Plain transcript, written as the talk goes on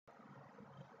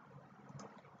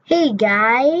Hey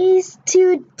guys,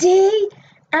 today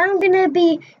I'm gonna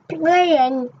be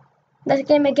playing this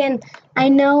game again. I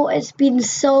know it's been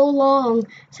so long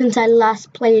since I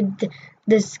last played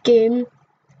this game,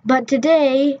 but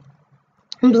today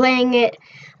I'm playing it.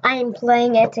 I am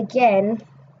playing it again.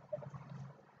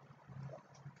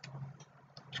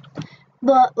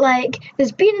 But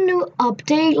there's been a new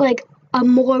update, a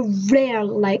more rare,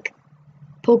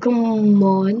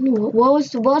 Pokemon.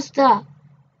 What's that?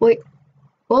 Wait.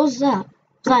 What was that?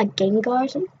 Was that a Gengar or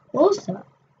something? What was that?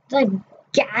 Was that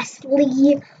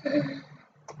Ghastly?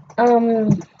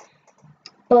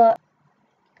 But,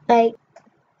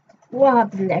 what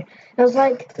happened there? It was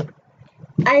a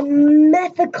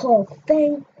mythical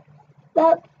thing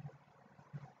that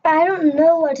I don't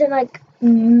know what it,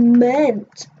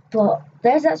 meant, but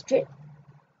there's that street.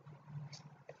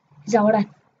 Is that what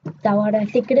I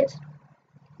think it is?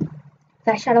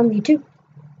 That Shadow Mewtwo?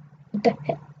 What the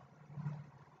heck?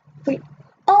 Wait.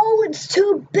 Oh, it's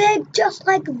too big, just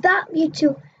like that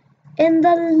Mewtwo in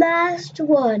the last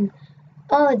one.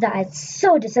 Oh, that is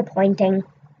so disappointing.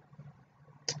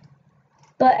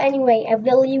 But anyway, I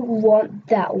really want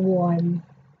that one.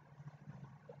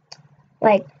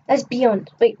 Let's be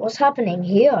honest. Wait, what's happening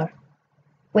here?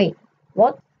 Wait,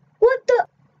 what? What the?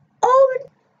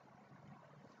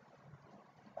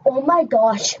 Oh my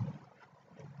gosh.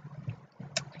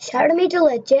 Shadow Mewtwo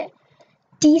legit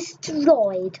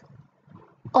destroyed.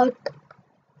 What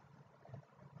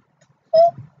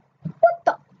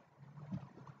the?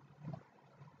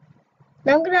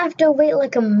 Now I'm gonna have to wait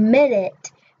like a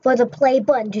minute for the play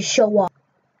button to show up.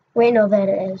 Wait, no, there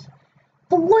it is.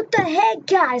 But what the heck,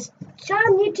 guys?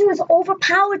 Shadow Mewtwo is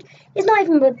overpowered. He's not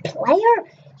even a player.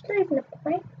 He's not even a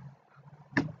player.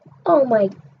 Oh my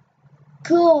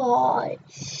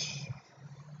gosh.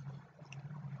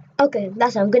 Okay,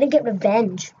 that's it. I'm gonna get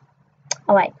revenge.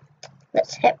 Alright,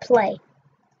 let's hit play.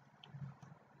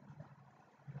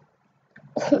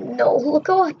 Oh no, look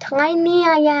how tiny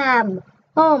I am.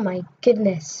 Oh my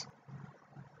goodness.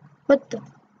 What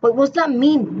does that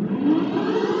mean?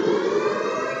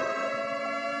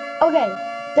 Okay,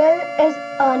 there is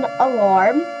an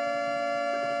alarm.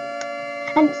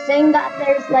 And it's saying that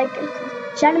there's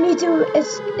Shadow Mewtwo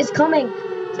is coming.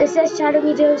 It says Shadow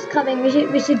Mewtwo is coming.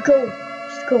 We should go.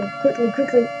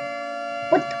 Quickly.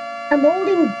 What? I'm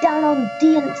holding down on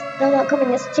D and they're not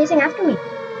coming. It's chasing after me.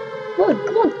 Come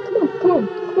on.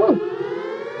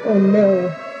 Oh no.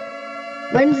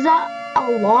 When's that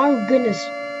alarm gonna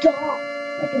stop?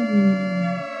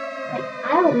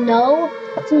 I don't know.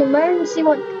 It's an emergency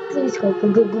one. Please go.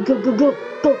 Go.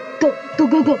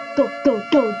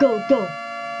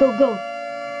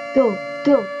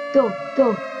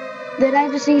 Did I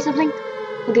just say something?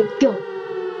 Okay, go.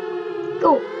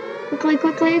 Quickly.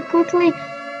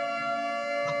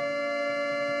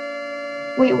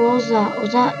 Wait, what was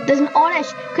that? There's an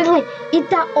Oddish. Quickly, eat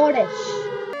that Oddish.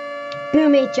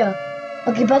 Boom, ate ya.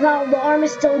 Okay, but that alarm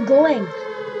is still going.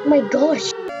 Oh my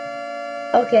gosh.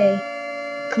 Okay.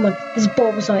 Come on, this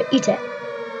Bulbasaur, eat it.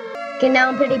 Okay, now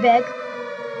I'm pretty big.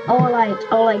 Alright,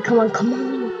 come on.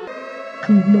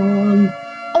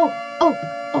 Oh,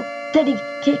 Daddy,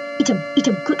 okay, eat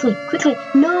him, quickly.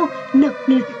 No,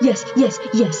 yes.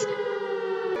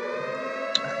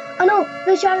 Oh no,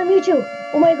 the Shadow Mewtwo.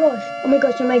 Oh my gosh.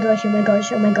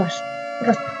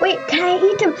 Wait, can I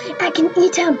eat him? I can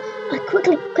eat him.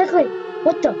 Quickly.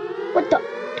 What the? What?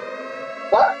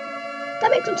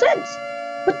 That makes some sense.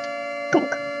 What?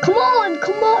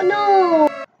 Come on, no.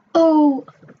 Oh.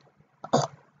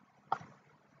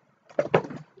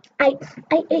 I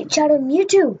ate Shadow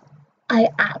Mewtwo. I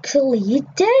actually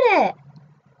did it.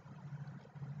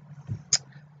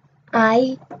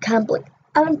 I can't believe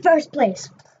I'm in first place.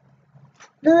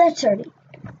 Literally.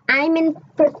 I'm in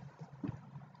first.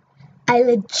 I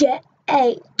legit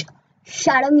ate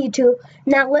Shadow Mewtwo.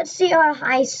 Now let's see our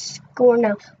high score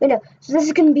now. Wait, no. So this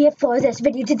is going to be it for this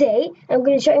video today. I'm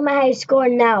going to show you my high score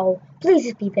now.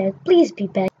 Please be big.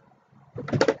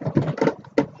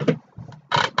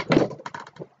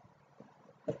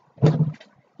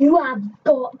 You have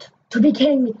got to be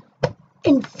kidding me.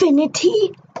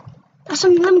 Infinity? That's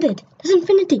unlimited. That's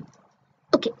infinity.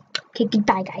 Okay,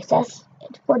 goodbye guys. That's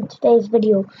it for today's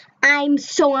video. I'm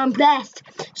so impressed.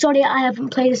 Sorry I haven't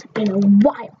played this in a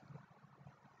while.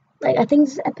 I think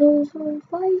this is episode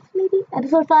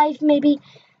 5 maybe?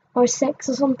 Or 6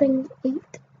 or something,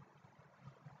 8.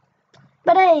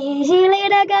 But hey, see you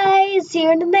later guys. See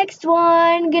you in the next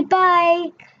one.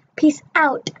 Goodbye. Peace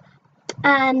out.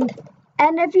 And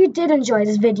if you did enjoy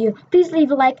this video, please leave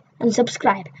a like and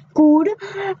subscribe. Goodbye.